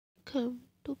Welcome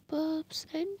to Pups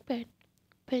and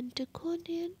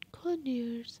Patagonian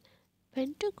Conures.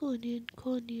 Patagonian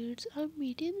Conures are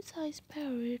medium-sized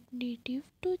parrot native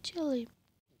to Chile.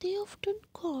 They often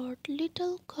called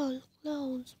little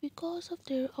clowns because of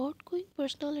their outgoing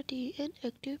personality and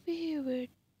active behavior.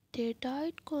 Their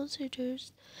diet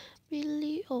consists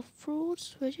mainly of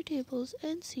fruits, vegetables,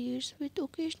 and seeds, with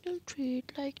occasional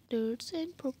treats like nuts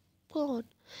and popcorn.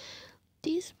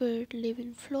 These birds live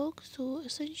in flocks, so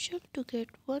essential to get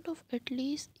one of at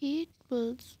least 8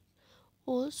 months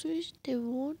old switch. They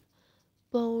won't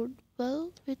bond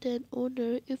well with an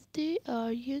owner if they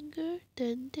are younger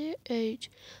than their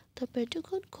age. The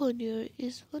Patagonian Conure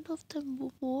is one of the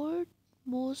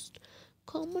most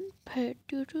common pet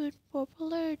due to its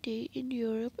popularity in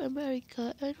Europe,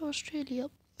 America, and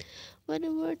Australia.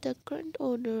 Whenever the current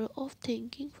owner of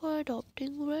thinking for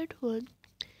adopting red one,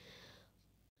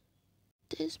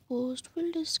 this post will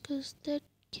discuss the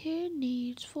care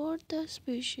needs for the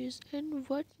species and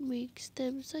what makes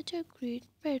them such a great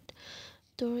pet.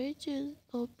 The origin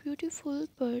of beautiful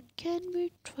bird can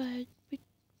be tracked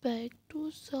back to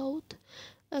South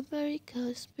America,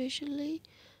 especially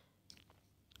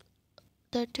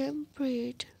the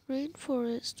temperate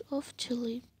rainforests of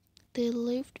Chile. They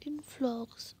lived in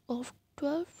flocks of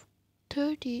 12,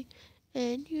 30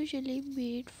 and usually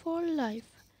mate for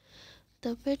life.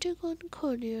 The Patagonian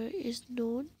Conure is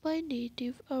known by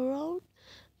natives around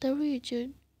the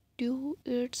region due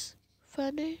its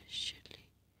financially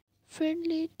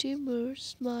friendly dimmer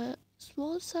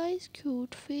small size,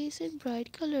 cute face and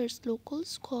bright colors.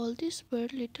 Locals call this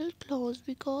bird little clowns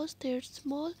because their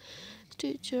small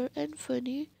stature and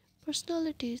funny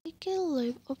personalities. They can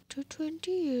live up to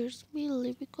 20 years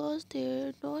mainly because they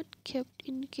are not kept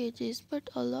in cages but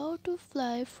allowed to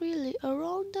fly freely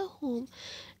around the home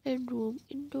and roam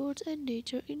indoors and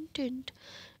nature intent.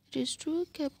 It is true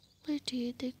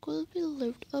capability they could be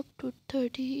lived up to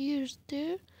 30 years.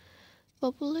 Their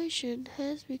population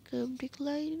has become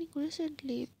declining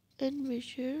recently and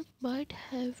measures might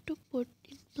have to put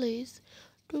in place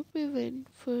to prevent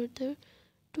further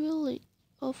dwindling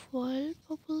of wild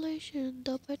population.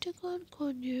 The Patagonian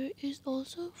Conure is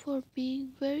also for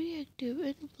being very active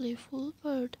and playful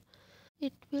bird.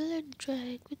 It will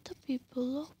interact with the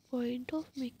people of point of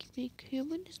making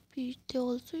human speech. They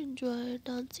also enjoy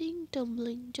dancing,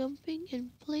 tumbling, jumping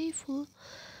and playful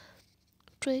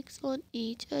tricks on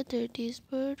each other. These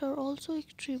birds are also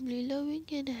extremely loving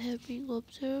and have been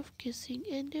observed kissing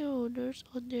and their owners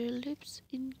on their lips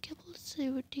in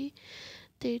captivity.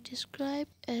 They describe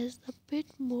as a bit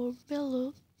more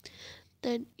mellow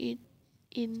than in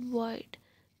wild.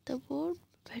 The more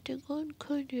Patagon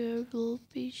Courier will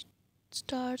be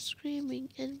start screaming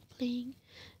and playing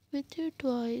with their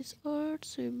toys or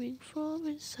swimming from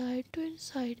inside to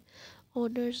inside.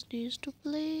 Owners need to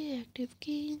play active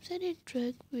games and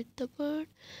interact with the bird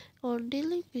on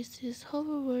daily basis.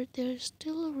 However, there is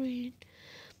still room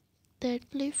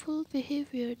that playful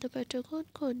behavior. The Patagon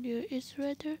Conure is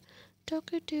rather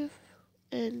talkative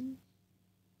and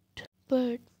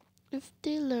but if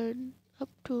they learn up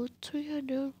to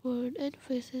 300 words and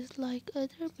phrases like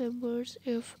other members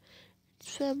of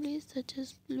its family such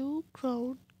as blue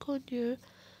crowned conure,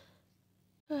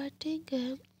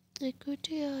 Ratinga,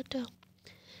 Equiteata,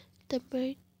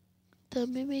 the, the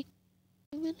mimic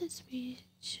human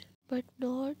speech, but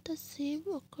not the same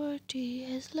occurrence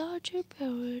as larger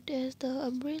parrot as the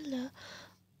umbrella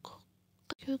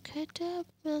Cucata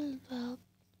melva.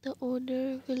 The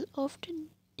owner will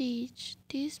often teach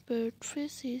these bird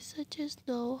phrases such as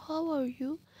now how are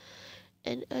you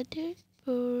and other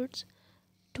birds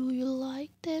do you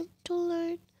like them to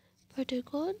learn.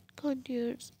 Patagon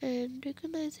conures and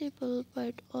recognizable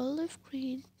by olive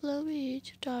green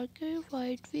plumage, darker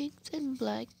white wings and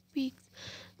black beaks.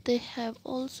 They have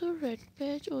also red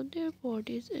patch on their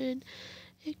bodies and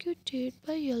accentuated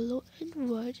by yellow and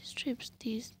white strips.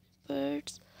 These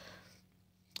birds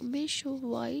may show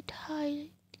white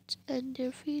hides and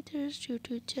their feathers due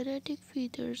to genetic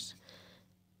feathers,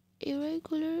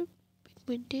 irregular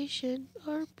pigmentation,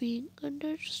 or being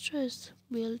under stress.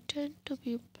 Males tend to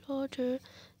be broader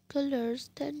colors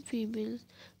than females,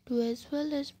 too, as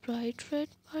well as bright red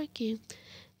marking.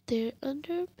 Their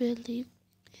underbelly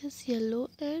is yellow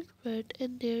and red,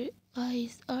 and their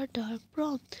eyes are dark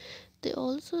brown. They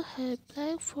also have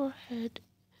black forehead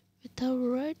with a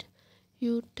red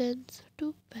hue tends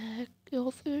to back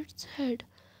of its head.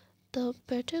 The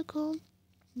Patagonian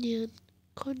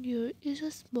Conure is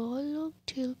a small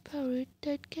long-tailed parrot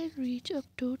that can reach up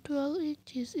to 12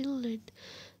 inches in length.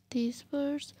 These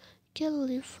birds can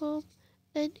live from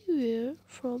anywhere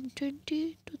from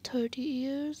 20 to 30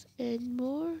 years and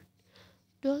more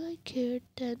not care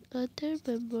than other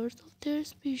members of their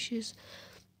species.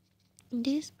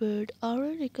 These birds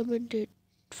aren't recommended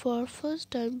for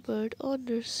first-time bird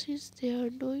owners since they are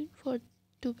known for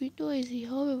to be noisy.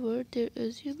 However, their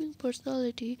assuming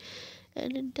personality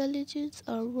and intelligence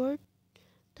are worth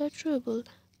the trouble.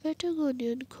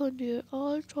 Patagonian Conure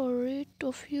all tolerate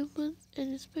of humans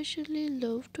and especially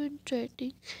love to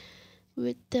interacting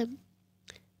with them.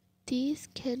 These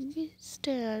can be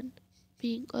stand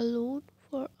being alone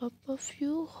for up a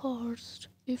few hours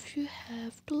if you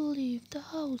have to leave the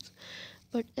house,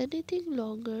 but anything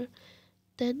longer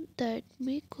than that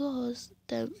may cause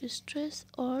them stress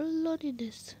or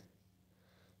loneliness.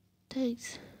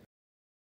 Thanks.